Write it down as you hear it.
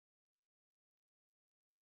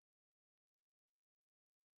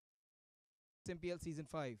SMPL Season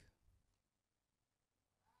 5.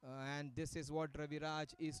 And this is what Ravi Raj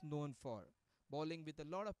is known for. Bowling with a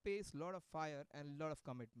lot of pace, lot of fire and a lot of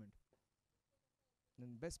commitment.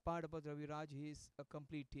 And best part about Ravi Raj, he is a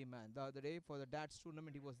complete team man. The other day for the DATS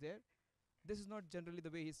tournament he was there. This is not generally the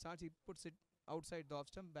way he starts. He puts it outside the off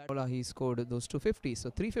stump. He scored those 250s. So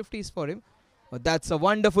 350s for him. But that's a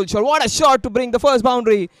wonderful shot. What a shot to bring the first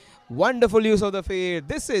boundary. Wonderful use of the fade.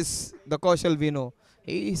 This is the Kaushal Vino.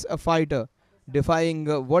 He is a fighter. Defying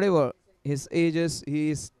whatever his age is. He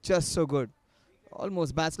is just so good.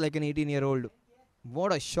 Almost bats like an 18-year-old.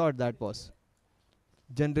 What a shot that was.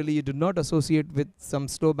 Generally, you do not associate with some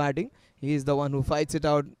slow batting. He is the one who fights it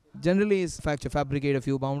out. Generally, is fabricate a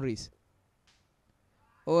few boundaries.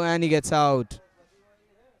 Oh, and he gets out.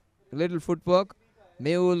 Little footwork.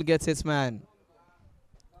 Mehul gets his man.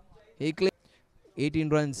 He claimed 18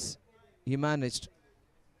 runs. He managed.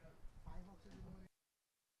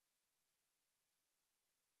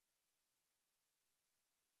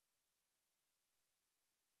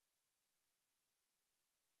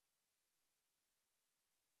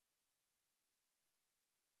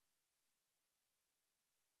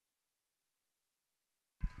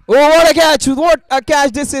 Oh, what a catch! What a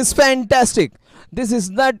catch! This is fantastic. This is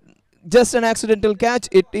not just an accidental catch.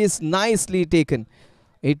 It is nicely taken.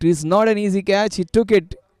 It is not an easy catch. He took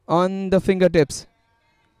it on the fingertips.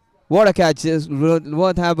 What a catch. Just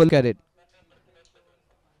worth have a look at it.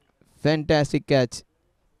 Fantastic catch.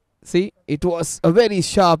 See, it was a very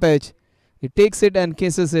sharp edge. He takes it and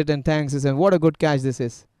kisses it and thanks us. And what a good catch this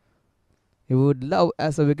is. He would love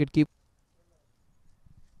as a wicket keeper.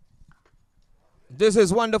 This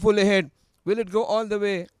is wonderfully hit. Will it go all the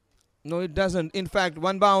way? No, it doesn't. In fact,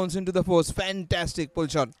 one bounce into the post. Fantastic pull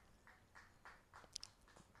shot.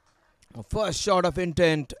 A first shot of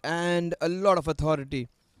intent and a lot of authority.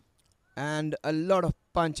 And a lot of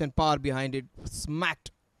punch and power behind it.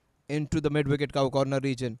 Smacked into the mid-wicket corner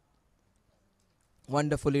region.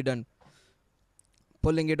 Wonderfully done.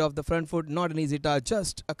 Pulling it off the front foot. Not an easy task.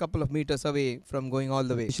 Just a couple of meters away from going all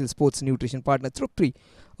the way. Official sports nutrition partner. Through 3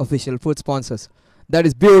 official food sponsors. That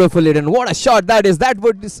is beautifully done. What a shot that is. That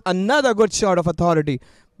would is another good shot of authority.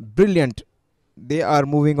 Brilliant. They are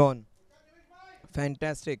moving on.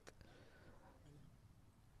 Fantastic.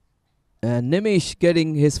 And Nimish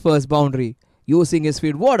getting his first boundary. Using his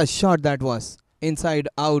feet. What a shot that was. Inside,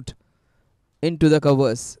 out, into the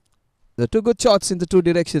covers. The 2 good shots in the 2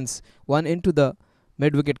 directions. One into the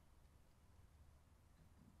mid-wicket.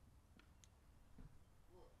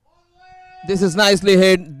 This is nicely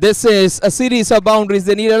hit. This is a series of boundaries.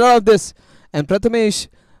 They need a lot of this. And Prathamesh,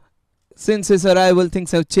 since his arrival, things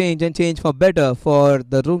have changed and changed for better for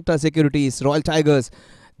the ROONGTA Securities, Royal Tigers.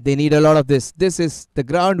 They need a lot of this. This is the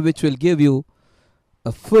ground which will give you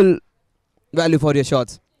a full value for your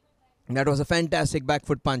shots. And that was a fantastic back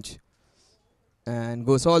foot punch. And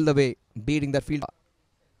goes all the way, beating that field.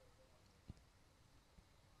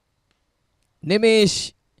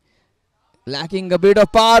 Nimish lacking a bit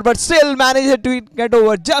of power, but still managed to get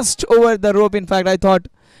over, just over the rope. In fact, I thought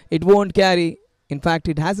it won't carry. In fact,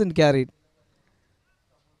 it hasn't carried.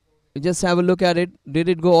 You just have a look at it. Did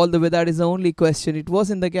it go all the way? That is the only question. It was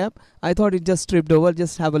in the gap. I thought it just tripped over.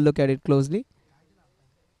 Just have a look at it closely.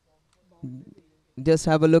 Just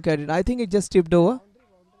have a look at it. I think it just tipped over.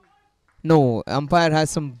 No, umpire has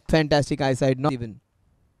some fantastic eyesight. Not even.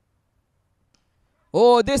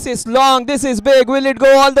 Oh, this is long. This is big. Will it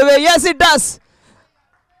go all the way? Yes, it does.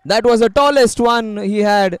 That was the tallest one he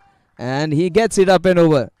had. And he gets it up and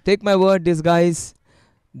over. Take my word, these guys,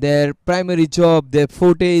 their primary job, their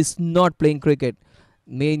forte is not playing cricket.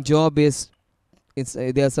 Main job is,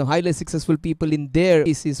 there are some highly successful people in their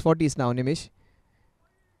 40s now, Nimish.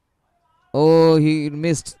 Oh, he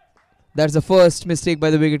missed. That's the first mistake by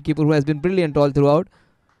the wicketkeeper, who has been brilliant all throughout.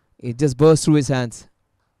 It just burst through his hands.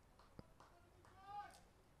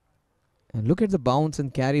 And look at the bounce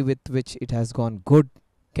and carry with which it has gone. Good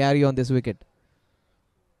carry on this wicket.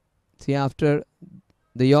 See, after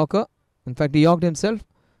the Yorker, in fact he yorked himself,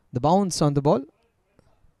 the bounce on the ball.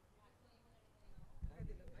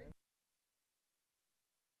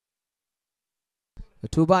 The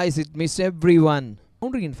 2 byes, it missed everyone.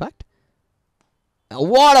 Boundary, in fact.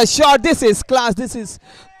 What a shot. This is class. This is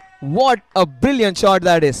what a brilliant shot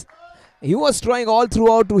that is. He was trying all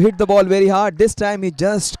throughout to hit the ball very hard. This time he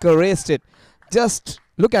just caressed it. Just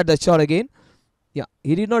look at the shot again. Yeah,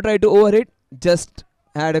 he did not try to overhit. Just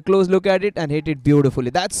had a close look at it and hit it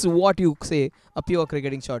beautifully. That's what you say a pure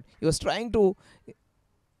cricketing shot. He was trying to.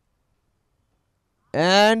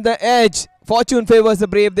 And the edge. Fortune favors the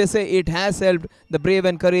brave. They say it has helped the brave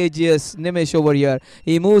and courageous Nimish over here.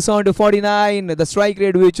 He moves on to 49. The strike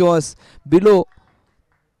rate, which was below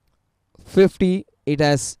 50, it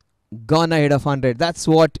has gone ahead of 100. That's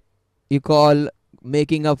what you call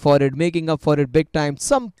making up for it. Making up for it big time.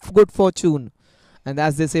 Some good fortune. And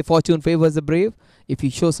as they say, fortune favors the brave. If you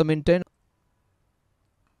show some intent,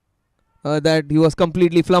 that he was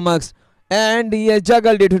completely flummoxed. And he has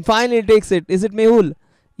juggled it and finally takes it. Is it Mehul?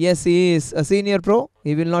 Yes, he is a senior pro.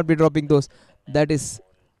 He will not be dropping those. That is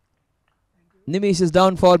Nimish's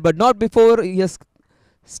downfall, but not before he has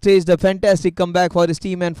staged a fantastic comeback for his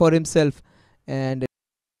team and for himself. And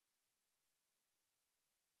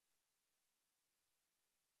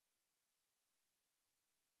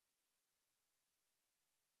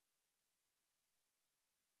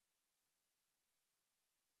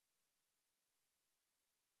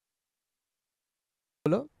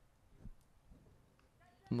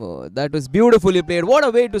oh, that was beautifully played. What a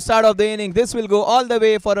way to start off the inning. This will go all the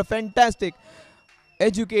way for a fantastic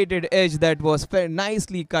educated edge that was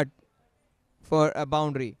nicely cut for a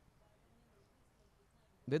boundary.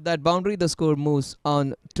 With that boundary, the score moves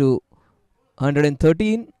on to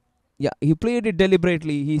 113. Yeah, he played it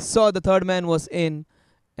deliberately. He saw the third man was in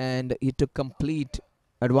and he took complete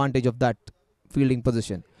advantage of that fielding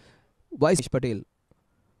position. Vice Patel.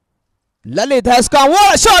 Lalit has come.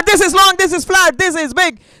 What a shot! This is long, this is flat, this is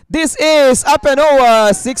big. This is up and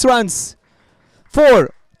over. 6 runs.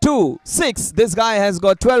 4, 2, 6. This guy has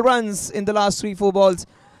got 12 runs in the last 3-4 balls.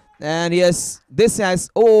 And yes, this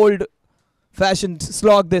has old fashioned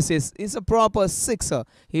slog. This is. It's a proper sixer.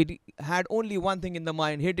 He had only one thing in the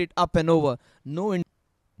mind. Hit it up and over. No, he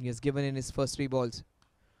has given in his first 3 balls.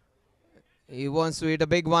 He wants to hit a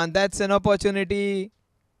big one. That's an opportunity.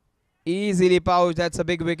 Easily pouched. That's a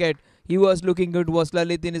big wicket. He was looking good, was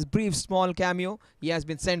Lalit, in his brief small cameo. He has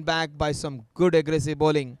been sent back by some good aggressive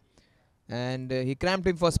bowling. And he cramped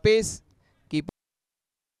him for space. Keep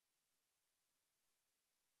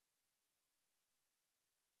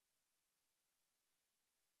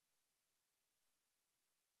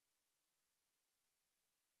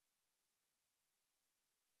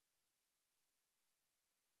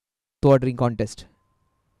ordering contest.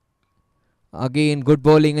 Again, good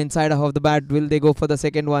bowling inside of the bat. Will they go for the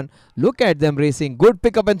second one? Look at them racing. Good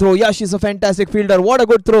pick up and throw. Yash is a fantastic fielder. What a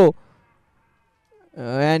good throw.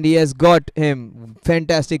 And he has got him.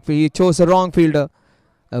 Fantastic. He chose a wrong fielder.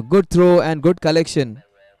 A good throw and good collection.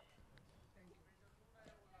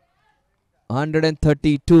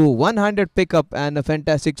 132. 100 pickup and a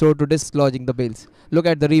fantastic throw to dislodging the bails. Look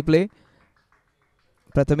at the replay.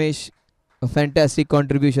 Prathamesh, a fantastic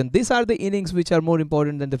contribution. These are the innings which are more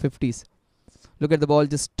important than the 50s. Look at the ball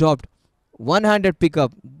just dropped. 100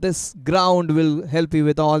 pickup. This ground will help you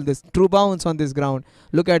with all this. True bounce on this ground.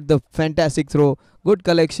 Look at the fantastic throw. Good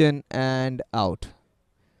collection and out.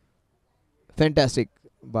 Fantastic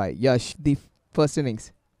by Yash, the first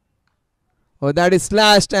innings. Oh, that is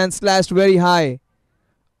slashed and slashed very high.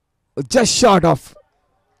 Just short of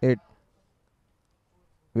it.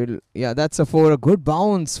 Yeah, that's a 4. A good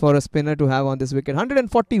bounce for a spinner to have on this wicket.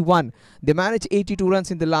 141. They managed 82 runs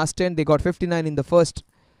in the last 10. They got 59 in the first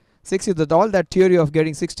 60. That all that theory of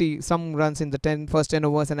getting 60 some runs in the first 10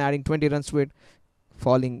 overs and adding 20 runs to it,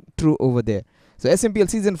 falling true over there. So SMPL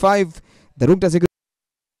season 5, the ROONGTA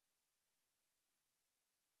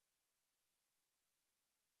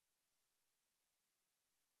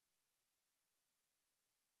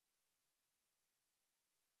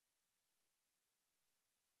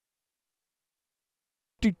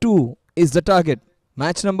 52 is the target.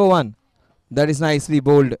 Match number 1. That is nicely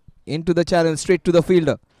bowled into the channel, straight to the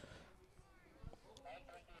fielder.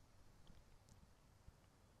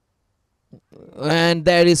 And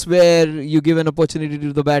that is where you give an opportunity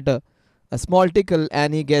to the batter. A small tickle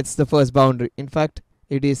and he gets the first boundary. In fact,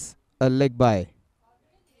 it is a leg by.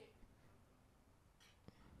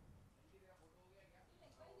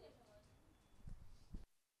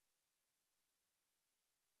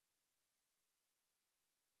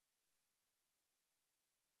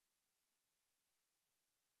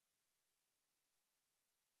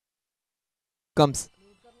 Comes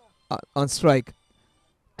on strike.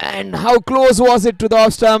 And how close was it to the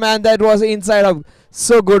off stump, and that was inside out.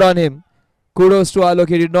 So good on him. Kudos to Alok.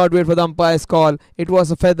 He did not wait for the umpire's call. It was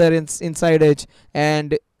a feather inside edge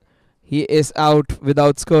and he is out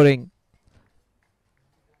without scoring.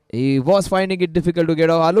 He was finding it difficult to get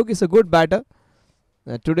off. Alok is a good batter.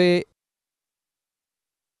 Today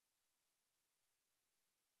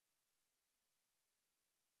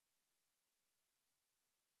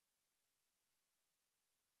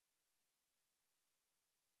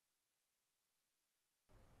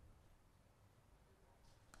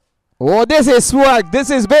Oh, this is swag. This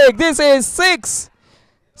is big. This is six.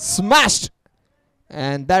 Smashed.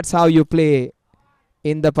 And that's how you play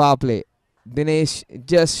in the power play. Dinesh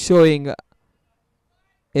just showing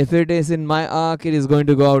if it is in my arc, it is going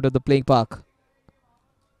to go out of the playing park.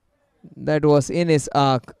 That was in his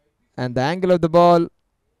arc. And the angle of the ball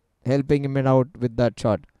helping him out with that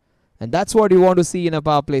shot. And that's what you want to see in a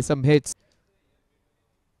power play. Some hits.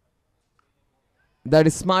 That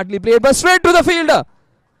is smartly played, but straight to the fielder.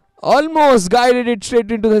 Almost guided it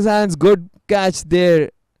straight into his hands. Good catch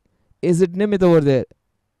there. Is it Nimit over there?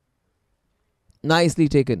 Nicely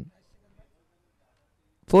taken.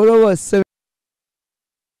 4 overs, 7.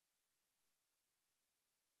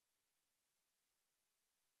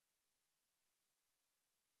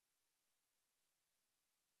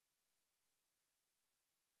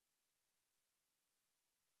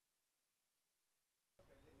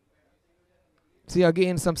 See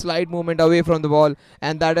again some slight movement away from the ball,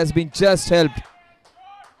 and that has been just helped.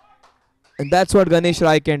 And that's what Ganesh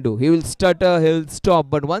Rai can do. He will stutter, he'll stop,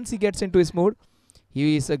 but once he gets into his mood,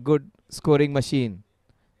 he is a good scoring machine.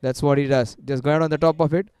 That's what he does. Just got on the top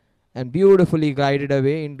of it and beautifully guided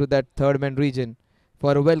away into that third man region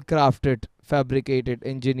for a well crafted, fabricated,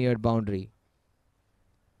 engineered boundary.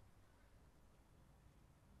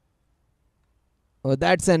 Oh,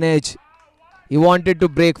 that's an edge. He wanted to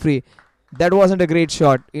break free. That wasn't a great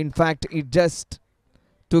shot. In fact, it just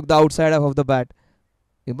took the outside of the bat.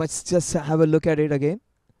 You must just have a look at it again.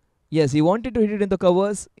 Yes, he wanted to hit it in the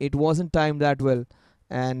covers. It wasn't timed that well.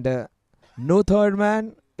 And no third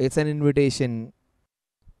man. It's an invitation.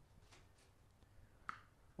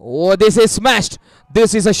 Oh, this is smashed.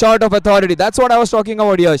 This is a shot of authority. That's what I was talking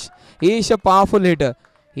about, Yash. He is a powerful hitter.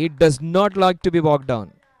 He does not like to be bogged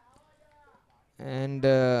down. And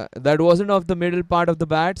that wasn't off the middle part of the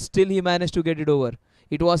bat. Still, he managed to get it over.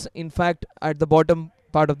 It was, in fact, at the bottom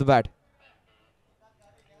part of the bat.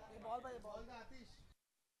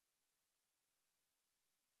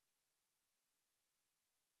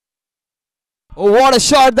 Oh, what a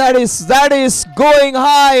shot that is. That is going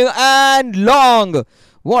high and long.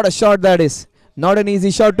 What a shot that is. Not an easy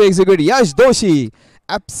shot to execute. Yash Doshi.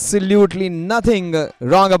 Absolutely nothing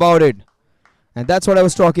wrong about it. And that's what I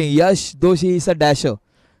was talking. Yash Doshi is a dasher.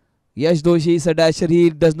 Yash Doshi is a dasher. He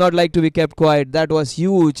does not like to be kept quiet. That was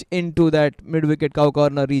huge into that mid-wicket cow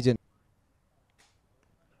corner region.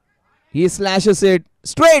 He slashes it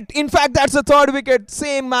straight. In fact, that's the third wicket.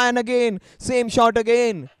 Same man again. Same shot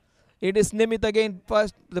again. It is Nimit again.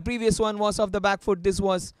 First, the previous one was off the back foot. This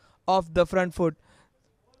was off the front foot.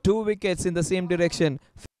 2 wickets in the same direction.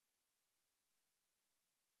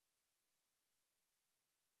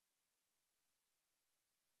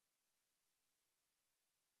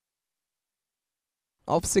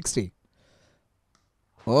 Of 60.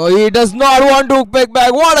 Oh, he does not want to pick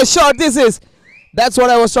back. What a shot this is. That's what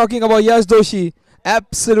I was talking about. Yash Doshi.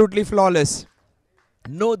 Absolutely flawless.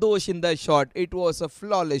 No dosh in that shot. It was a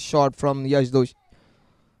flawless shot from Yash Doshi.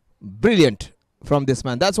 Brilliant from this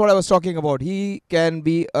man. That's what I was talking about. He can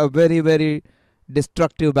be a very, very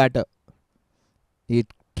destructive batter. He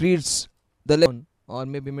treats the left or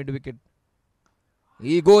maybe mid wicket.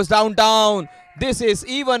 He goes downtown. This is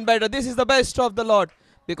even better. This is the best of the lot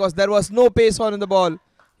because there was no pace on the ball.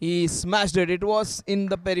 He smashed it. It was in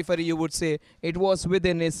the periphery, you would say. It was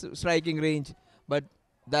within his striking range, but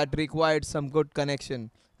that required some good connection,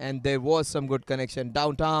 and there was some good connection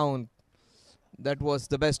downtown. That was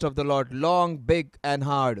the best of the lot. Long, big, and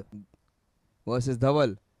hard. Versus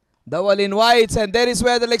Dhaval. Dhaval in whites, and there is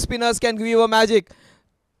where the leg spinners can give you a magic.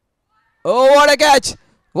 Oh, what a catch!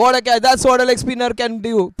 What a catch. That's what a leg spinner can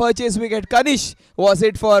do. Purchase wicket. Kanish was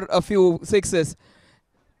it for a few sixes.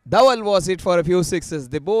 Dhaval was it for a few sixes.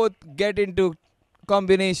 They both get into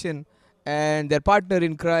combination, and their partner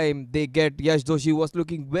in crime, they get Yash Doshi was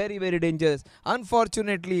looking very, very dangerous.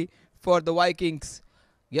 Unfortunately for the Vikings,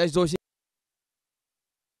 Yash Doshi.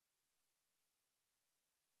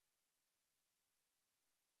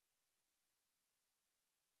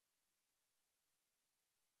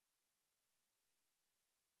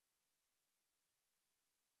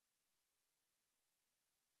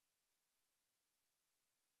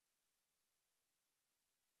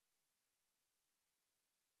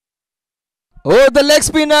 Oh, the leg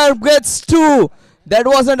spinner gets two. That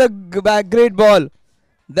wasn't a great ball.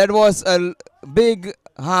 That was a big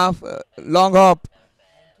half, long hop,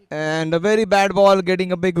 and a very bad ball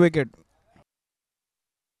getting a big wicket.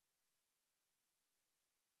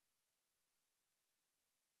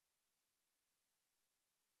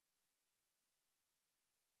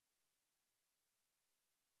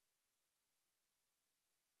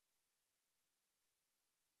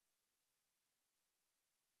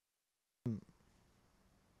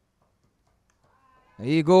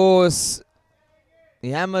 He goes, he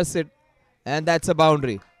hammers it, and that's a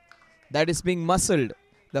boundary. That is being muscled.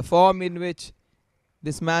 The form in which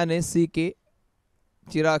this man is, CK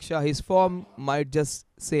Chirag Shah, his form might just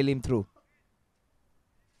sail him through.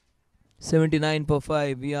 79 per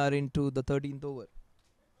 5. We are into the 13th over.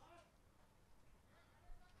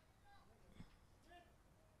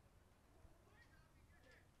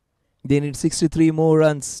 They need 63 more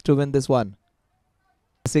runs to win this one.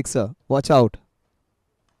 Sixer. Watch out.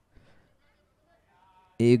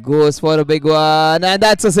 He goes for a big one, and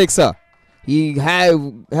that's a sixer. He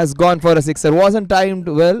has gone for a sixer. Wasn't timed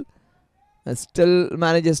well, and still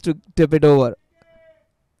manages to tip it over.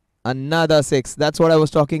 Another six. That's what I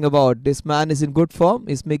was talking about. This man is in good form.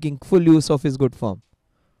 He's making full use of his good form.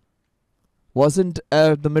 Wasn't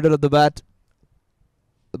at the middle of the bat,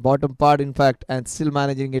 the bottom part in fact, and still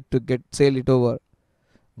managing it to sail it over.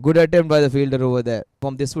 Good attempt by the fielder over there.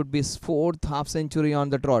 This would be his 4th half century on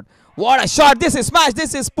the trot. What a shot! This is smashed.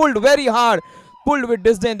 This is pulled very hard. Pulled with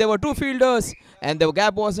disdain. There were 2 fielders and the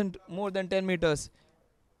gap wasn't more than 10 meters.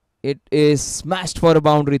 It is smashed for a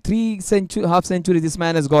boundary. 3 half centuries this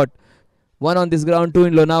man has got. 1 on this ground, 2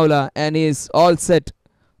 in Lonavala, and he is all set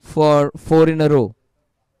for 4 in a row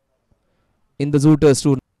in the Zooters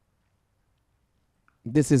too.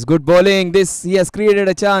 This is good bowling. He has created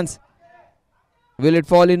a chance. Will it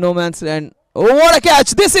fall in no man's land? Oh, what a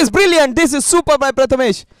catch! This is brilliant. This is super by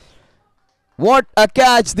Prathamesh. What a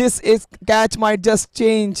catch! Catch might just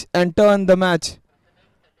change and turn the match.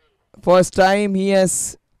 First time he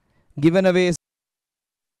has given away.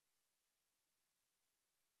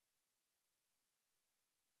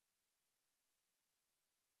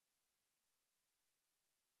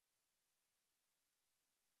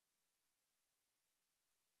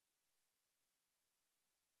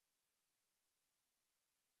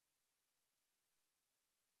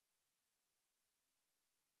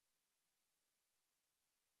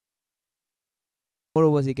 More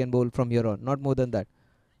overs he can bowl from here on, not more than that.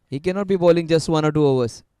 He cannot be bowling just 1 or 2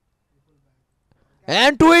 overs.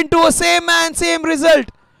 And 2 into a same man, same result.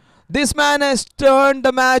 This man has turned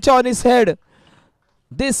the match on his head.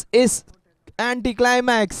 This is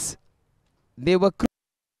anti-climax. They were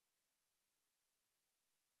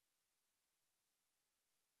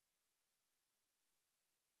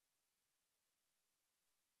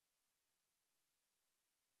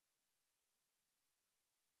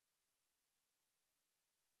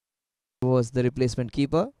was the replacement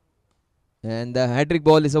keeper, and the hat-trick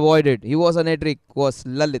ball is avoided. He was on hat-trick, was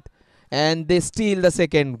Lalit, and they steal the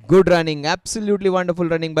second. Good running, absolutely wonderful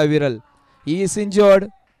running by Viral. He is injured,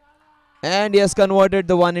 and he has converted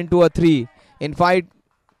the 1 into a 3. In fact,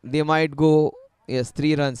 they might go, yes,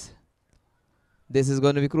 3 runs. This is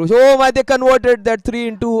going to be crucial. Oh my, they converted that 3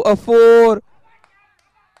 into a 4.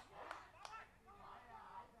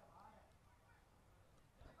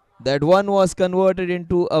 That 1 was converted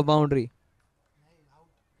into a boundary.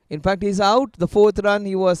 In fact, he's out. The 4th run,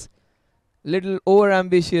 he was little over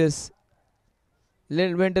ambitious.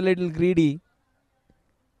 Went a little greedy.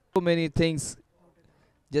 So many things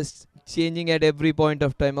just changing at every point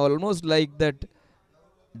of time. Almost like that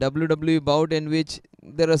WWE bout in which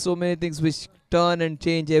there are so many things which turn and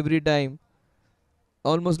change every time.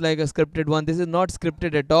 Almost like a scripted one. This is not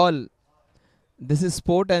scripted at all. This is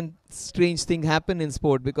sport, and strange things happen in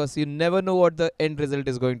sport because you never know what the end result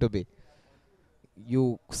is going to be.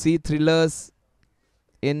 You see thrillers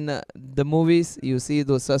in the movies, you see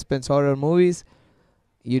those suspense horror movies,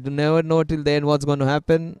 you never know till the end what's going to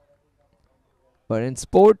happen. But in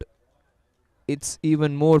sport, it's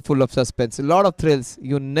even more full of suspense, a lot of thrills.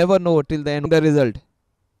 You never know till the end the result.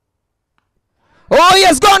 Oh, he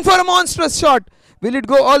has gone for a monstrous shot. Will it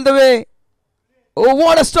go all the way? Oh,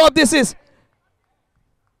 what a stop this is.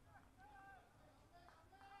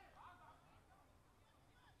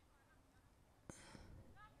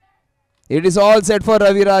 It is all set for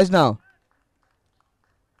Ravi Raj now.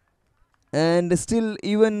 And still,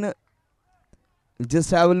 even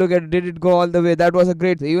just have a look at, did it go all the way? That was a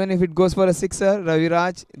great. Even if it goes for a sixer, Ravi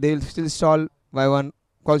Raj, they will still stall by 1,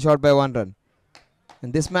 call short by 1 run.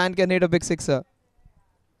 And this man can hit a big sixer.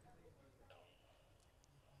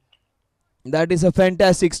 That is a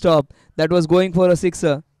fantastic stop. That was going for a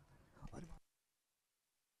sixer.